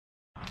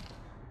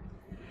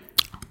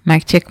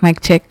Mic check,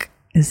 mic check.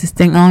 Is this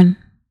thing on?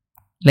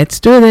 Let's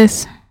do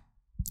this.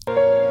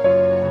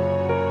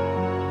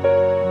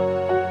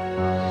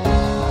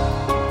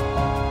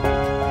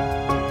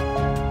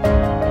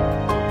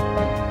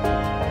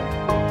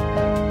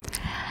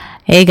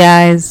 Hey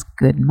guys,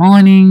 good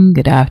morning,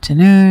 good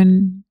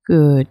afternoon,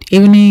 good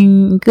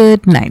evening,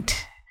 good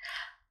night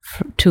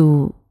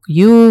to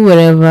you,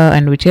 wherever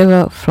and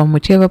from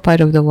whichever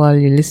part of the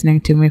world you're listening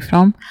to me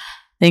from.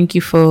 Thank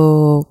you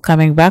for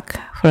coming back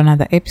for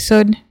another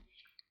episode,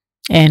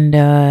 and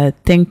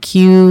thank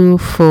you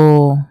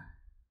for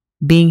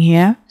being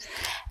here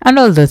and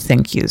all those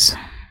thank yous.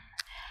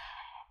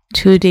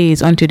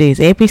 On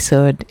today's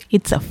episode,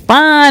 it's a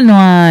fun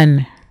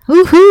one.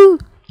 Woohoo!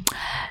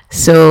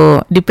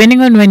 So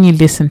depending on when you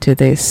listen to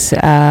this,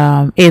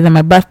 either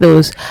my birthday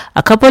was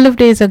a couple of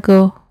days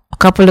ago, a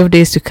couple of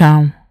days to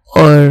come,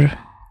 or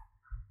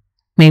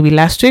maybe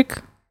last week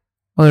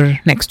or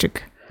next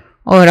week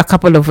or a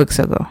couple of weeks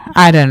ago.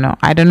 I don't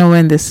know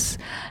when this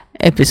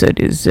episode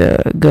is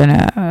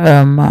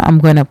I'm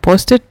gonna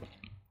post it.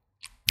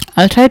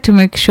 I'll try to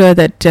make sure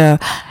that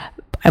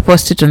I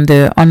post it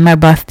on my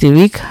birthday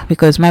week,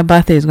 because my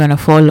birthday is gonna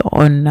fall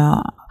on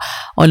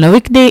a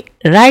weekday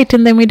right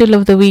in the middle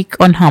of the week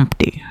on hump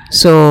day.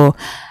 So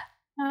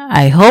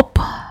I hope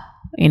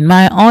in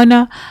my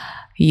honor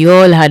you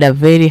all had a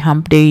very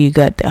hump day. You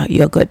got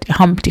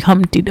humpty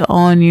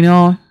on, you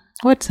know.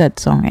 What's that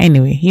song?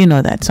 Anyway, you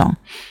know that song.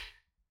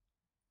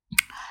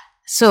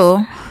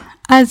 So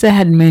as I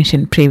had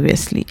mentioned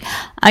previously,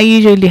 I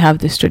usually have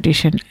this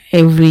tradition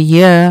every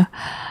year.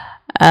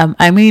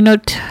 I may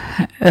not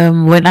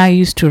when I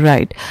used to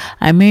write,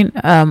 I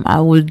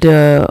would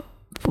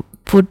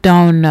put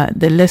down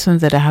the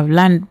lessons that I have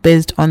learned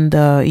based on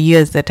the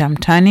years that I'm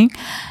turning.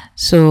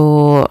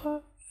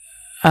 So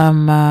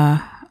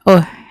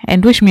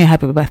and wish me a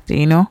happy birthday,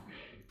 you know.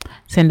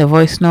 Send a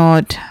voice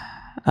note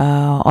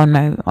on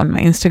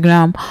my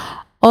Instagram,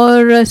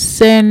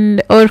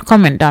 or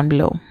comment down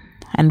below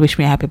and wish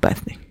me a happy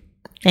birthday.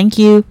 Thank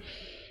you.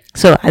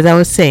 So as I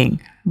was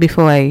saying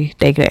before I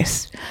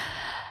digress,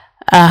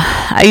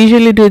 I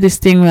usually do this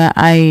thing where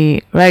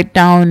I write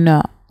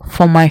down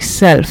for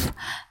myself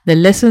the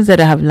lessons that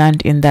I have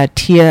learned in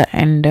that year,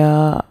 and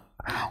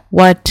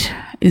what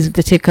is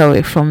the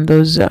takeaway from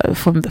those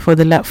from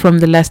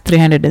the last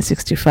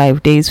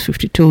 365 days,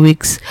 52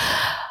 weeks,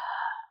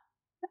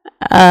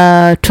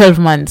 12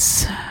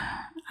 months.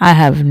 I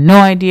have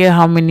no idea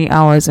how many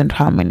hours and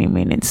how many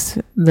minutes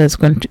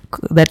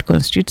that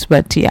constitutes,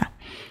 but yeah.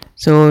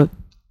 So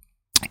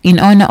in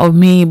honor of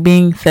me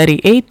being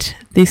 38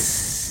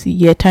 this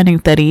year, turning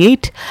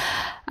 38,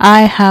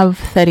 I have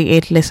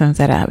 38 lessons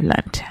that I have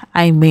learned.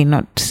 I may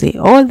not say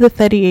all the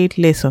 38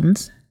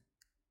 lessons,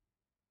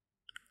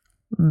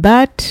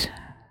 but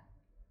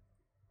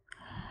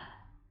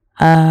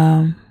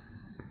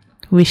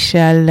we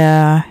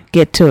shall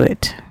get to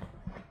it.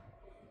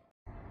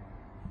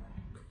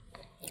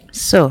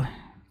 So,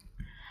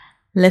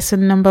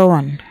 lesson number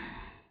one.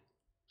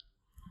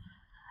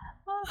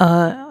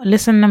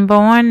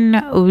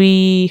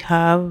 We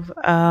have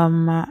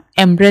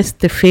embrace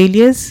the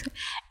failures,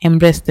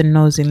 embrace the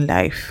no's in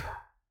life.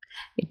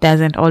 It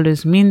doesn't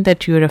always mean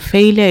that you're a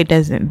failure. It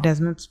does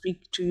not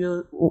speak to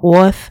your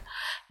worth.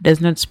 It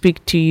does not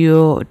speak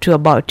to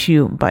about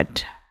you,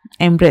 but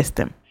embrace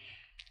them.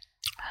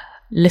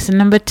 Lesson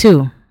number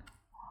 2.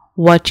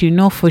 What you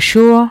know for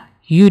sure,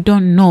 you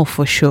don't know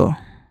for sure.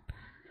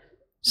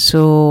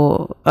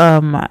 So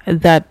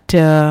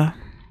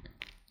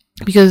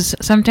because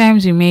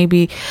sometimes you may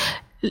be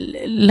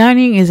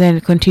learning is a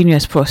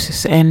continuous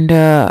process, and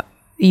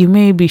you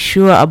may be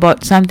sure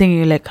about something,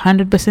 you're like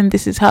 100%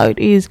 this is how it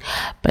is,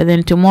 but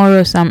then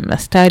tomorrow a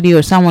study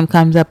or someone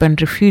comes up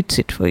and refutes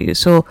it for you.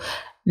 So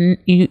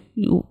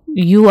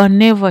you are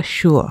never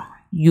sure.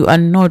 You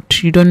don't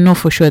know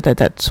for sure that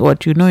that's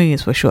what you know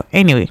is for sure.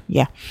 Anyway,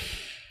 yeah.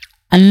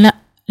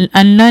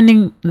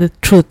 Unlearning the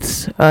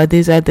truths.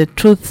 These are the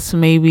truths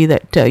maybe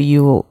that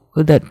you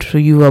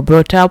were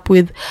brought up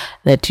with,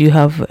 that you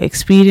have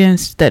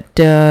experienced, that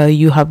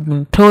you have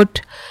been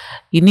taught.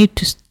 You need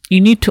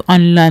to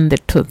unlearn the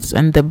truths,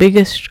 and the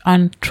biggest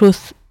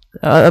truth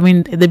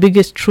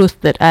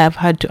that I have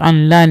had to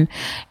unlearn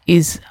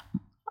is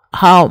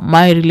how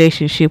my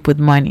relationship with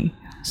money.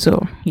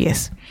 So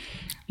yes,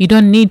 you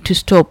don't need to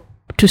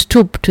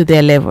stoop to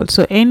their level.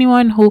 So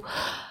anyone who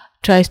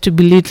tries to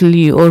belittle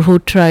you, or who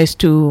tries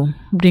to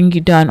bring you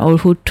down, or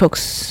who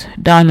talks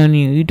down on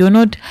you, you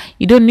don't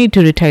need to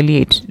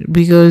retaliate,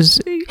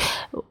 because,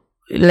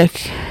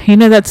 like, you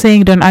know that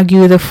saying, don't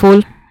argue with a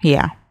fool.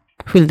 Yeah,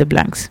 fill the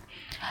blanks.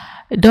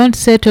 Don't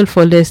settle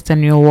for less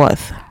than your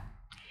worth.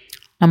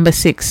 Number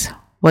 6,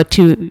 what's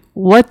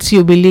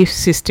your belief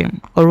system,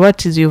 or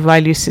what is your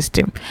value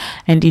system?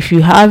 And if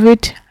you have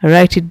it,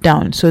 write it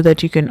down so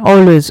that you can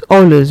always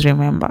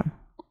remember.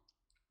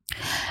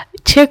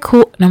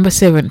 Number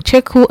 7,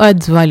 check who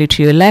adds value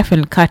to your life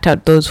and cut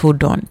out those who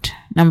don't.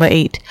 Number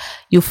 8,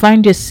 you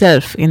find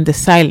yourself in the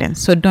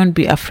silence, so don't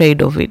be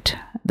afraid of it.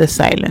 The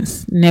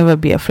silence. Never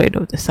be afraid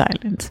of the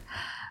silence.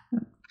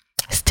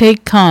 Stay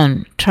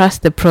calm,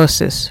 trust the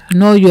process,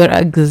 know you are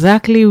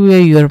exactly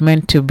where you are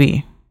meant to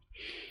be.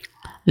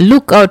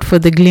 Look out for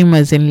the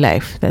glimmers in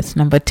life. That's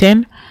number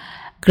 10.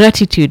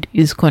 Gratitude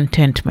is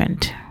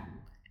contentment.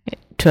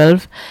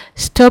 12.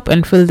 Stop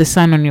and feel the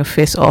sun on your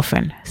face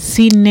often.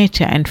 See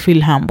nature and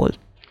feel humble.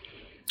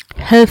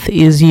 Health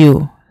is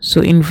you,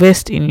 so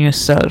invest in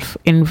yourself.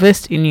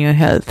 Invest in your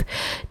health.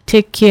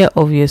 Take care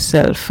of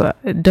yourself.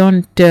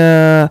 Don't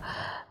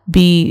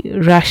be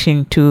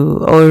rushing to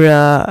or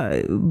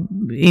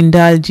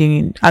indulging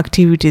in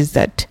activities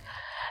that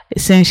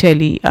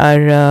essentially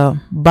are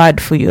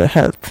bad for your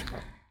health.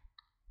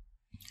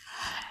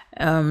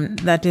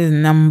 That is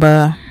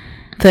number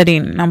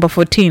 13. Number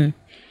 14.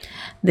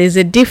 There's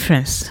a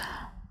difference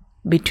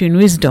between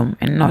wisdom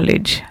and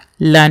knowledge.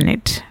 Learn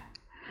it.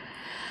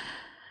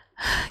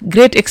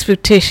 Great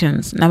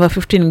expectations. Number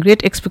 15.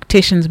 Great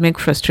expectations make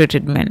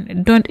frustrated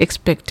men. Don't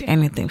expect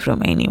anything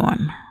from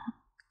anyone,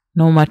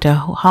 no matter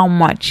how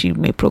much you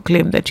may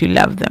proclaim that you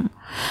love them.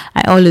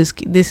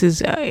 This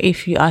is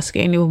if you ask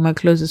any of my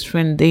closest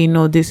friends, they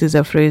know this is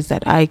a phrase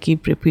that I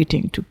keep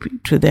repeating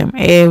to them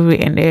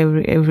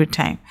every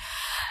time.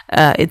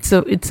 It's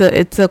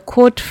a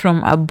quote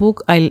from a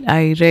book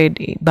I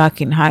read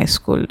back in high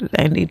school,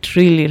 and it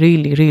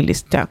really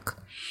stuck.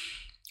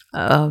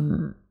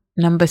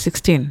 Number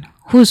 16.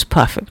 Who's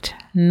perfect?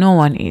 No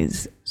one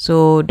is.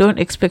 So don't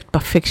expect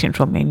perfection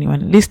from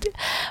anyone. Least,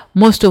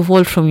 most of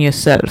all, from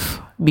yourself.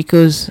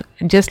 Because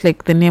just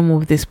like the name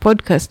of this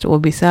podcast,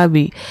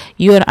 Obisabi,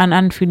 you are an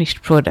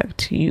unfinished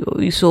product.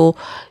 So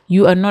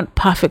you are not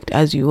perfect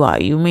as you are.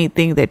 You may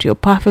think that you're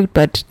perfect,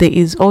 but there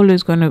is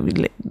always going to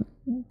be.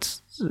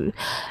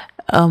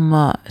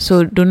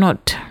 So do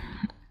not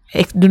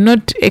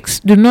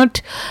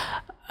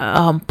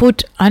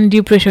put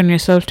undue pressure on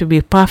yourself to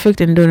be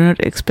perfect, and do not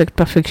expect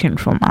perfection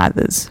from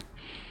others.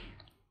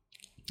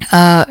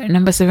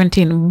 Number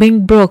 17.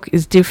 Being broke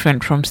is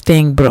different from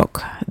staying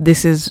broke.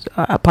 This is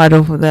a part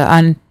of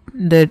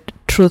the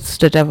truths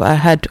that I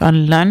had to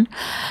unlearn.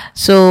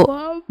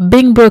 So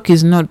being broke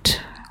is not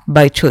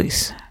by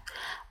choice,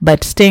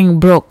 but staying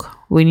broke,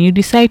 when you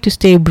decide to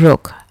stay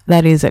broke,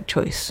 that is a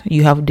choice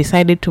you have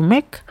decided to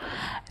make.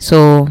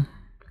 So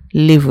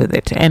live with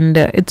it, and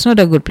it's not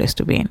a good place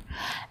to be in.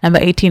 Number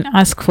 18.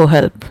 Ask for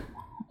help.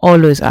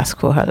 Always ask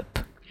for help.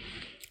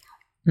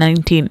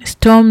 19.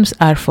 Storms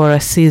are for a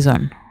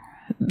season.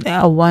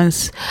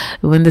 Once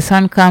when the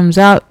sun comes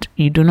out,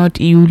 you will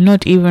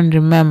not even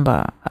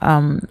remember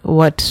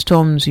what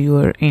storms you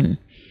were in.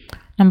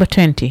 Number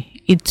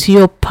 20. It's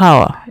your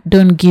power.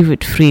 Don't give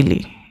it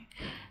freely.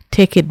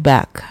 Take it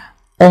back.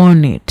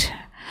 Own it.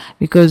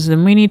 Because the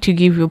minute you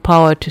give your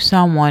power to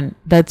someone,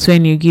 that's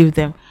when you give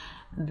them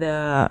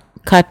the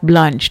carte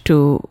blanche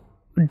to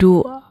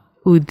do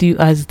with you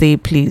as they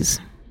please.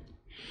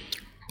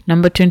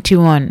 Number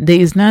 21. There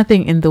is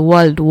nothing in the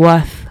world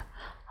worth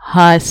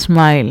her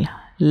smile,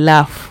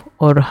 laugh,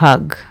 or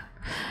hug.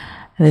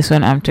 This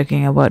one I'm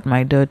talking about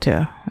my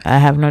daughter. I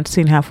have not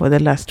seen her for the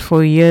last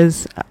 4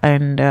 years,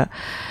 and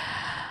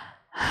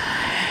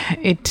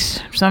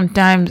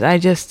sometimes I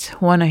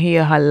just want to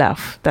hear her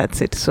laugh.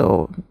 That's it.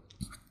 So,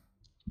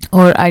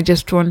 or I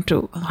just want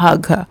to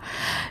hug her,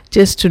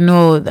 just to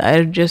know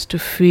that, just to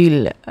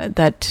feel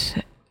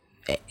that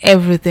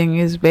everything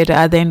is better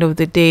at the end of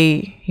the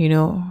day.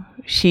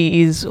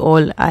 She is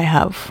all I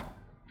have,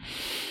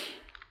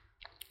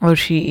 or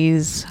she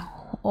is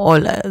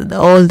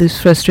all these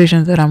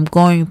frustrations that I'm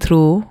going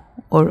through,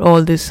 or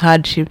all these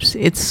hardships.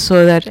 It's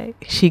so that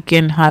she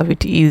can have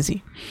it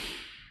easy.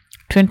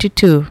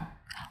 22.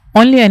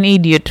 Only an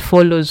idiot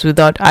follows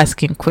without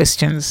asking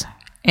questions,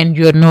 and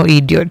you're no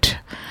idiot.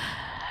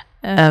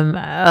 And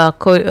I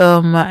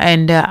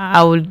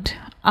would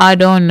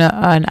add on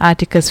an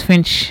Atticus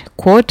Finch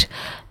quote: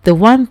 the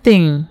one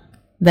thing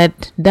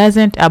that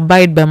doesn't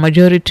abide by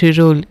majority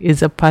rule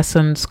is a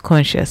person's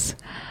conscience.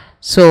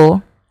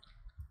 So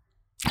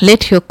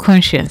let your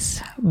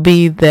conscience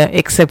be the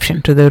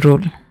exception to the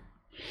rule.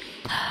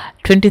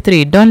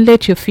 23. Don't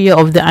let your fear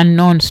of the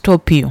unknown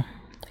stop you.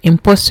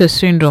 Imposter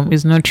syndrome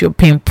is not your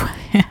pimp.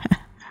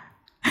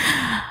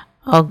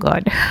 Oh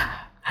God.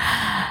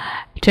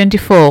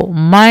 24.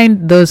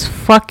 Mind those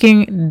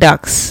fucking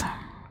ducks.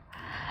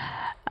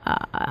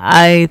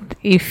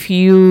 If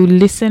you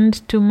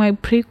listened to my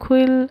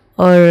prequel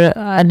or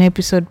an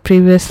episode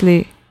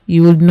previously,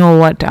 you will know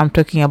what I'm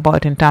talking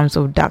about in terms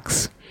of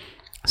ducks.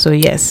 So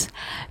yes.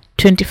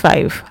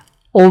 25.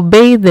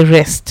 Obey the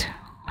rest.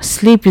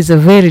 Sleep is a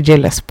very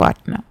jealous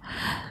partner.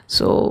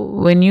 So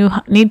when you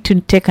need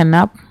to take a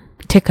nap,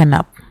 take a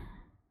nap.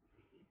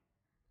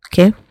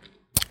 Okay.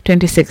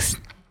 26.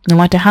 No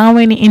matter how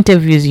many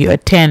interviews you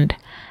attend,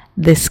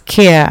 the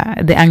scare,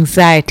 the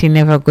anxiety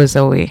never goes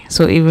away.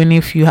 So even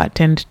if you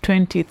attend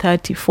 20,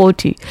 30,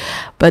 40,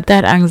 but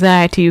that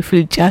anxiety you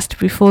feel just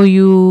before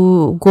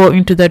you go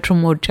into that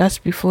room, or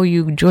just before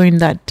you join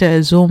that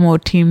Zoom or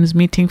Teams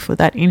meeting for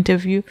that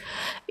interview,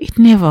 it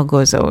never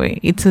goes away.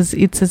 It's as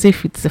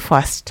if it's the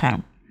first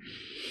time.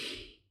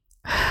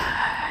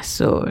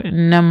 So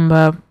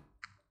number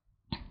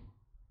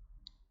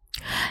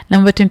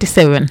Number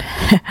 27.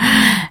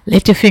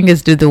 Let your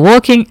fingers do the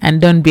walking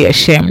and don't be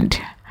ashamed.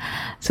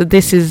 So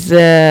this is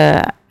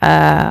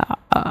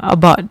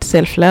about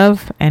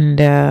self-love, and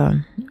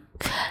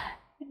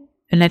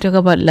when I talk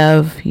about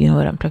love, you know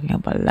what I'm talking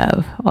about,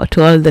 love. Or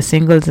to all the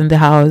singles in the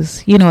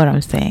house, you know what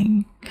I'm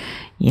saying.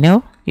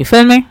 You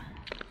feel me?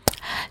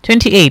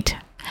 28.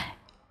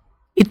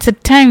 It's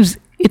at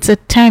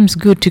times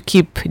good to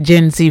keep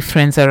Gen Z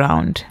friends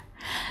around.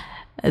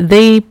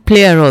 They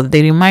play a role.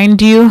 They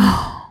remind you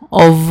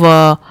of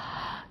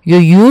your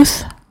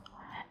youth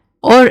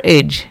or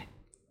age.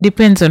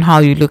 Depends on how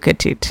you look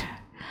at it.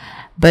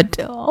 But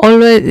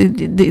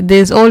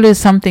there's always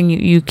something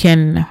you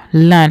can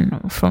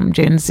learn from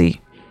Gen Z.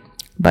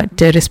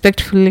 But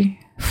respectfully,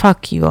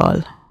 fuck you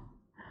all.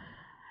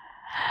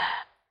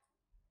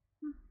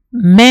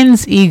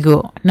 Men's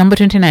ego. Number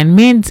 29.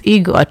 Men's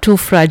ego are too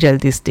fragile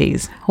these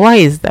days. Why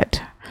is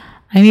that?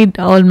 I need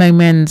all my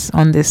men's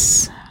on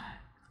this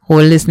who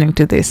are listening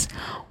to this.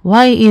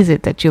 Why is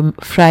it that you're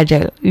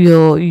fragile?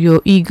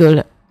 Your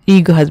ego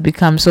has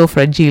become so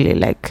fragile.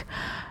 Like,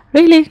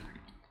 really?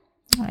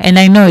 And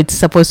I know it's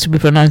supposed to be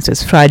pronounced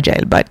as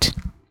fragile, but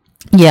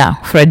yeah,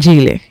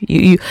 fragile.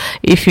 You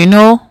if you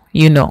know,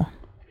 you know.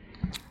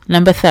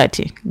 Number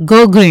 30.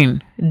 Go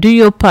green. Do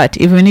your part,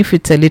 even if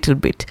it's a little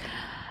bit.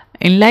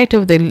 In light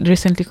of the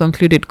recently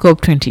concluded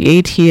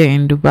COP28 here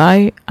in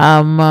Dubai,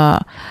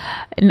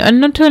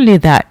 not only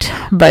that,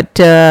 but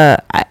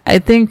I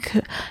think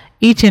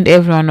each and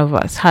every one of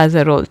us has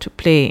a role to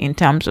play in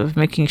terms of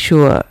making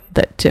sure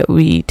that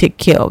we take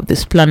care of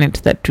this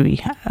planet that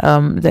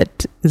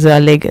that is our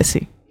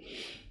legacy.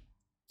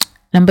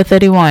 Number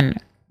 31.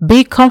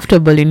 Be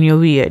comfortable in your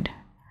weird.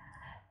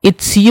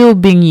 It's you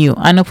being you.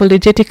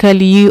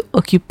 Unapologetically, you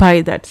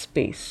occupy that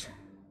space.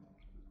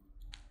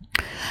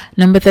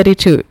 Number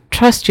 32.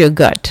 Trust your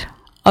gut.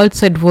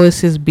 Outside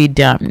voices be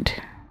damned.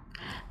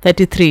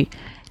 33.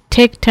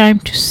 Take time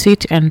to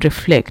sit and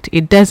reflect.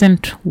 It does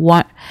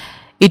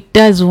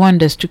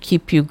wonders to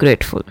keep you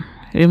grateful.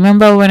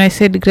 Remember when I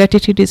said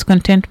gratitude is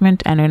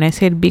contentment, and when I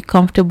said be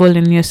comfortable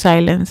in your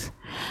silence?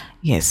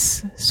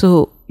 Yes.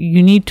 So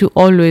you need to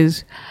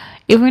always,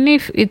 even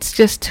if it's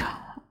just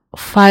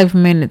 5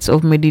 minutes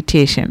of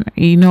meditation,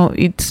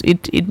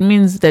 it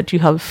means that you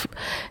have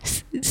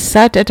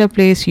sat at a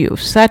place,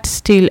 you've sat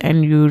still,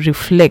 and you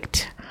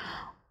reflect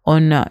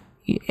on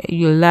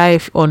your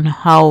life, on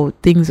how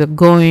things are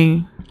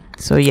going.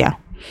 So yeah.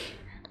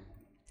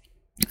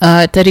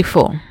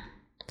 34.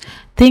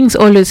 Things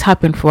always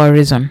happen for a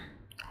reason.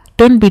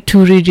 Don't be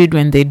too rigid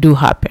when they do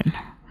happen,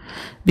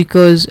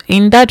 because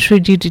in that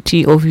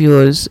rigidity of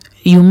yours,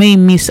 you may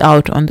miss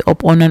out on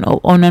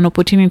an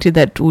opportunity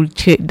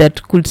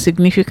that could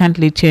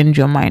significantly change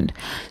your mind.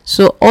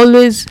 So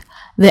always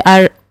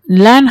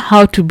learn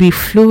how to be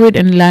fluid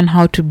and learn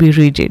how to be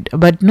rigid,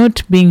 but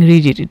not being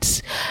rigid.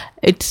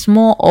 It's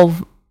more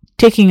of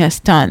taking a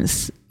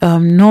stance,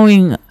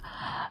 knowing,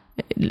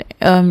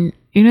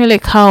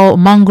 like how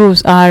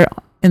mangroves are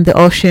in the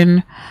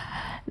ocean.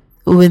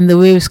 When the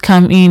waves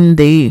come in,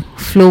 they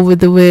flow with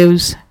the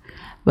waves,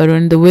 but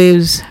when the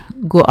waves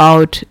go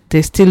out,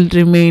 they still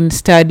remain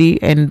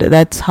steady, and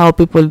that's how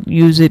people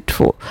use it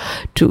to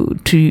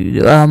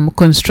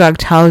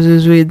construct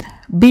houses with.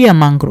 Be a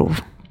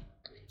mangrove.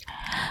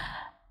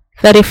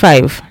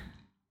 35.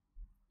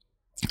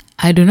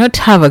 I do not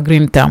have a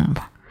green thumb,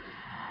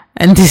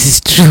 and this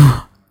is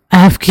true. I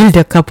have killed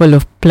a couple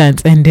of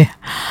plants,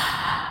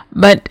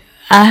 but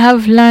I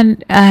have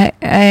learned. I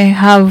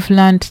have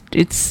learned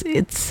it's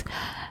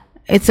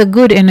a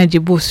good energy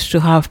boost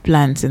to have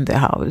plants in the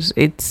house.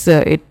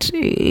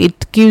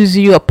 It gives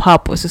you a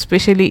purpose,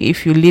 especially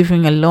if you're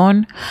living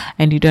alone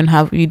and you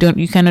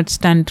cannot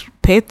stand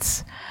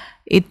pets.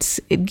 It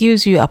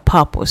gives you a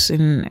purpose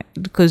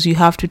because you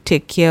have to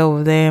take care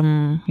of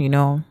them,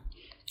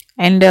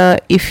 And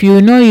if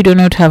you know you do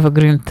not have a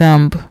green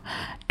thumb,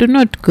 do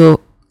not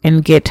go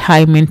and get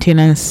high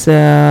maintenance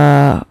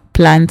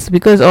plants,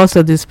 because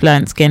also these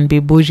plants can be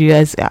bougie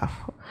as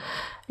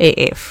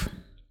AF.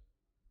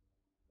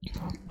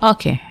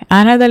 Okay,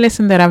 another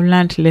lesson that I've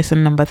learned,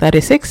 lesson number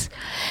 36,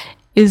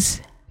 is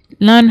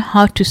learn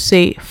how to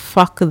say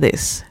fuck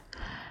this.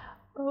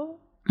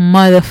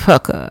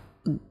 Motherfucker,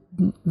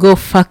 go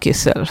fuck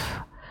yourself.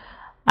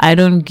 I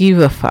don't give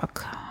a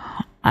fuck.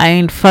 I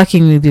ain't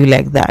fucking with you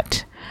like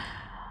that.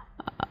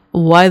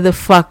 Why the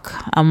fuck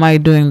am I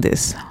doing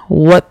this?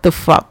 What the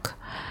fuck?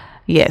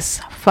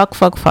 Yes, fuck.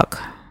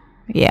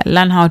 Yeah,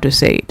 learn how to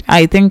say it.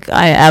 I think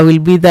I will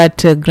be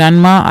that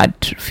grandma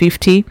at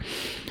 50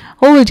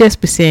 who will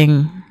just be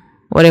saying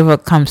whatever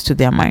comes to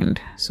their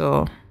mind.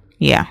 So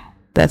yeah,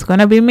 that's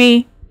gonna be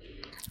me.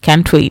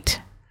 Can't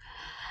wait.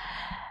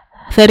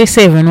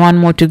 37, one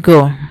more to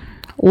go.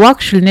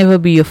 Work should never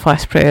be your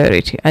first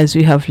priority. As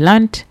we have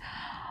learned,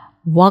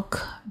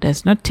 work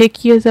does not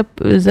take you as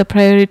a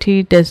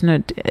priority. Does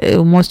not.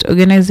 Most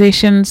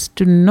organizations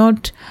do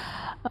not.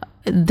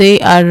 They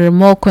are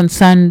more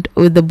concerned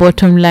with the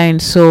bottom line.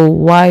 So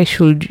why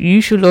should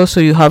you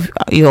have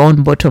your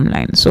own bottom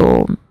line?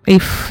 So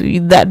if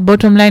that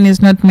bottom line is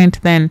not met,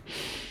 then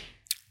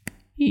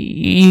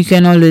you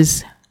can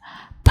always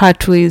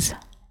part ways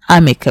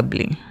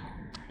amicably.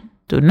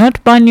 Do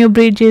not burn your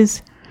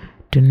bridges.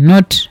 Do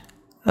not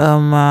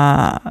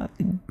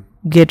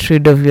get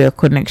rid of your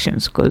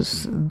connections,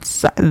 because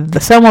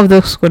some of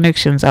those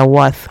connections are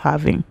worth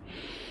having.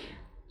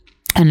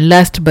 And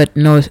last but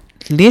not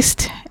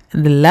least,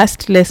 the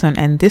last lesson,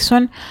 and this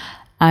one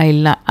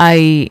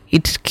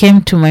it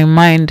came to my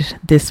mind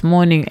this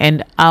morning,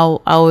 and I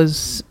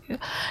was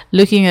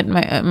looking at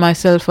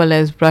myself while I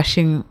was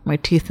brushing my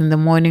teeth in the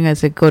morning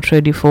as I got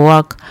ready for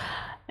work,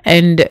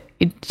 and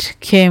it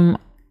came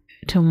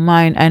to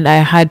mind, and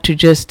I had to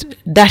just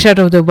dash out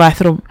of the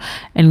bathroom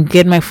and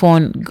get my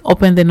phone,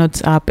 open the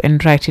notes app,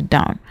 and write it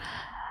down.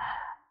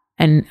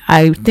 And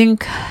I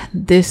think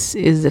this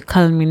is the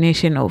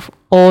culmination of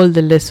all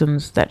the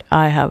lessons that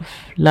I have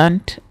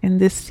learned in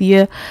this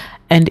year.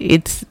 And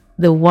it's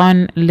the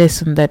one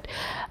lesson that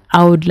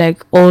I would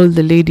like all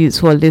the ladies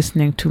who are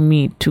listening to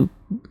me to,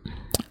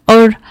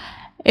 or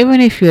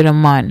even if you're a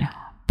man,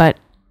 but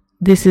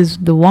this is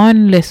the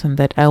one lesson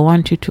that I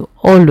want you to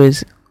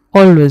always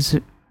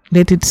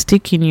let it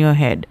stick in your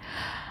head.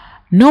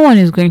 No one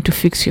is going to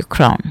fix your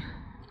crown.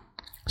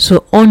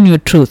 So own your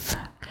truth.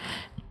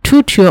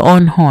 Toot your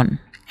own horn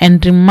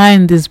and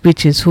remind these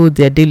bitches who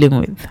they're dealing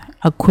with,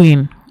 a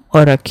queen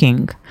or a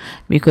king,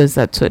 because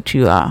that's what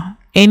you are.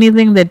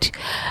 Anything that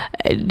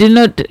do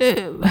not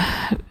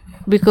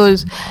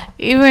because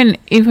even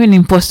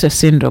imposter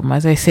syndrome,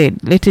 as I said,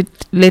 let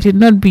it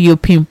not be your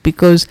pimp,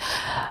 because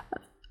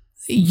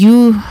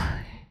you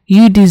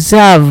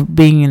deserve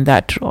being in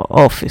that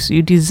office.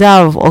 You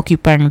deserve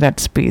occupying that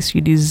space.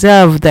 You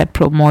deserve that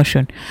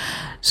promotion.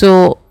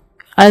 So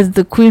as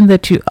the queen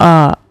that you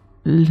are,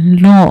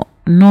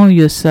 know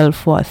your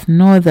self-worth.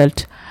 Know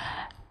that,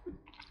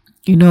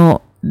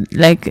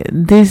 like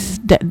this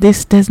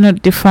does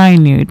not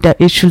define you, that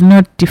it should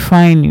not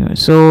define you.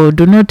 So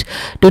do not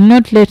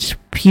let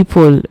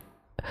people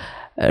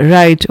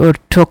write or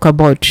talk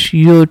about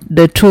you,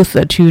 the truth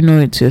that you know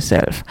it's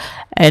yourself.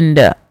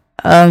 And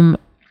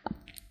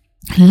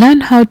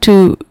learn how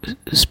to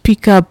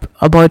speak up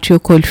about your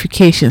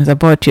qualifications,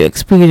 about your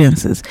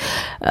experiences.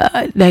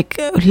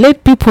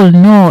 Let people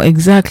know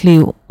exactly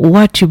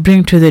what you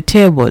bring to the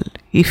table.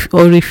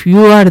 If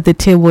you are the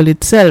table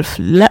itself,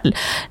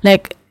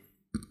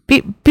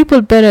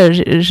 people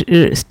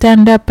better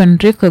stand up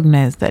and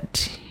recognize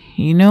that,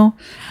 we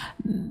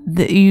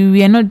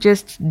are not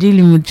just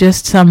dealing with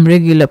just some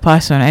regular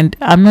person. And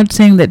I'm not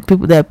saying that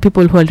there are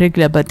people who are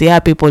regular, but there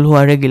are people who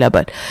are regular.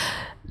 But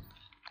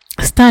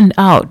stand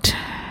out,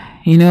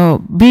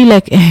 be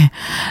like,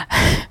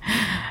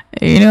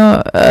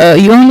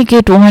 you only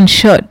get one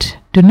shot.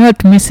 Do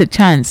not miss a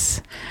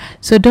chance.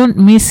 So don't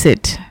miss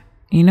it.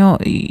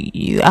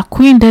 A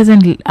queen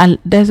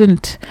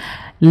doesn't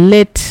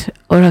let,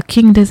 or a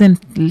king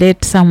doesn't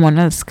let someone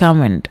else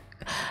come and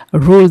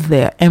rule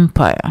their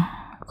empire,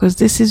 because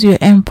this is your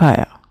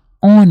empire.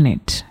 Own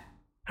it,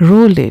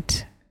 rule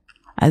it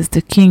as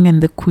the king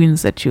and the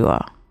queens that you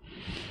are.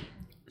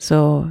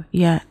 So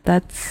yeah,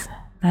 that's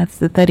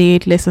the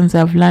 38 lessons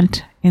I've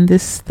learned in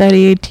this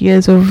 38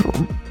 years of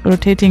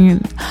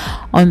rotating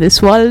on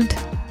this world.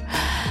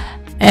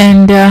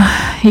 And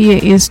here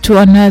is to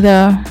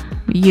another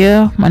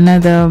year,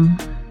 another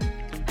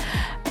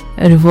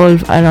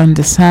revolve around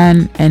the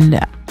sun. And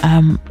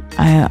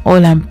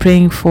all I'm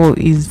praying for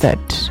is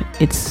that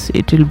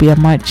it will be a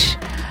much.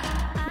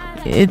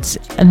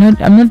 I'm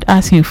not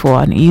asking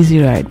for an easy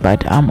ride,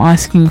 but I'm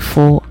asking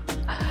for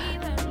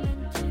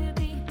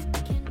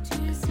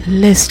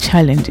less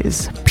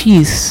challenges,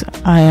 peace.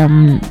 I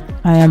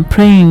am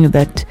praying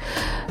that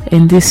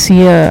in this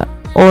year,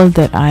 all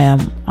that I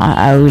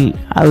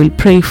will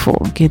pray for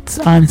gets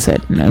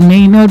answered. It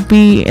may not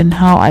be in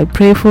how I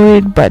pray for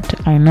it,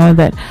 but I know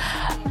that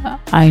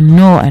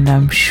and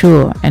I'm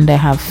sure, and I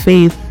have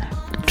faith,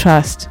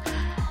 trust,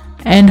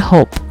 and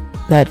hope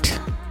that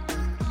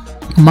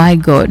my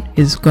God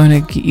is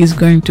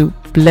going to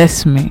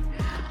bless me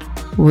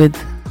with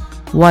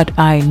what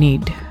I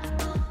need.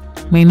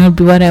 May not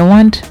be what I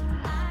want,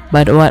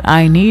 but what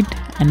I need,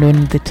 and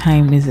when the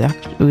time is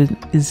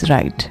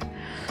right.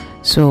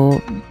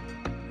 So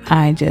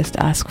I just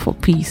ask for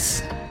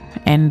peace,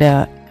 and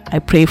I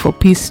pray for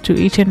peace to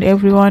each and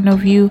every one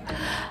of you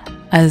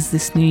as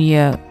this new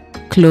year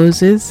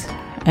closes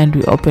and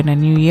we open a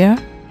new year.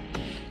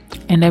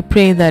 And I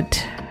pray that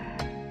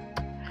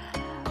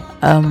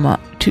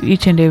to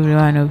each and every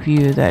one of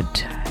you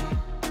that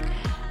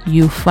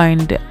you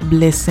find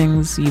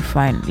blessings, you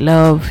find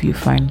love, you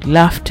find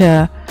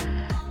laughter,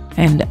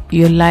 and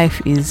your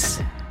life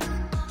is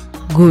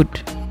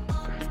good.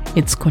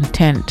 It's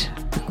content,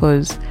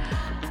 because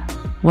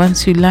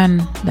once you learn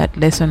that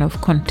lesson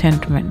of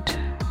contentment,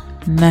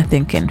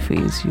 nothing can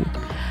faze you.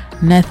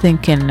 Nothing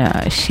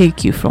can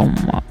shake you from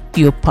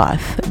your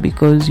path,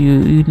 because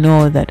you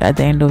know that at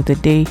the end of the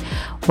day,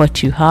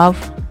 what you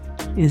have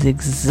is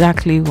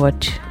exactly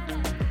what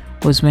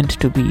was meant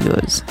to be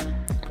yours.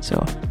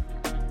 So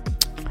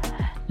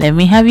let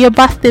me have your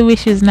birthday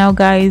wishes now,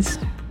 guys,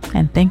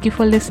 and thank you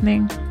for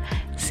listening.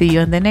 See you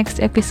on the next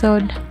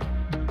episode.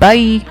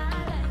 Bye.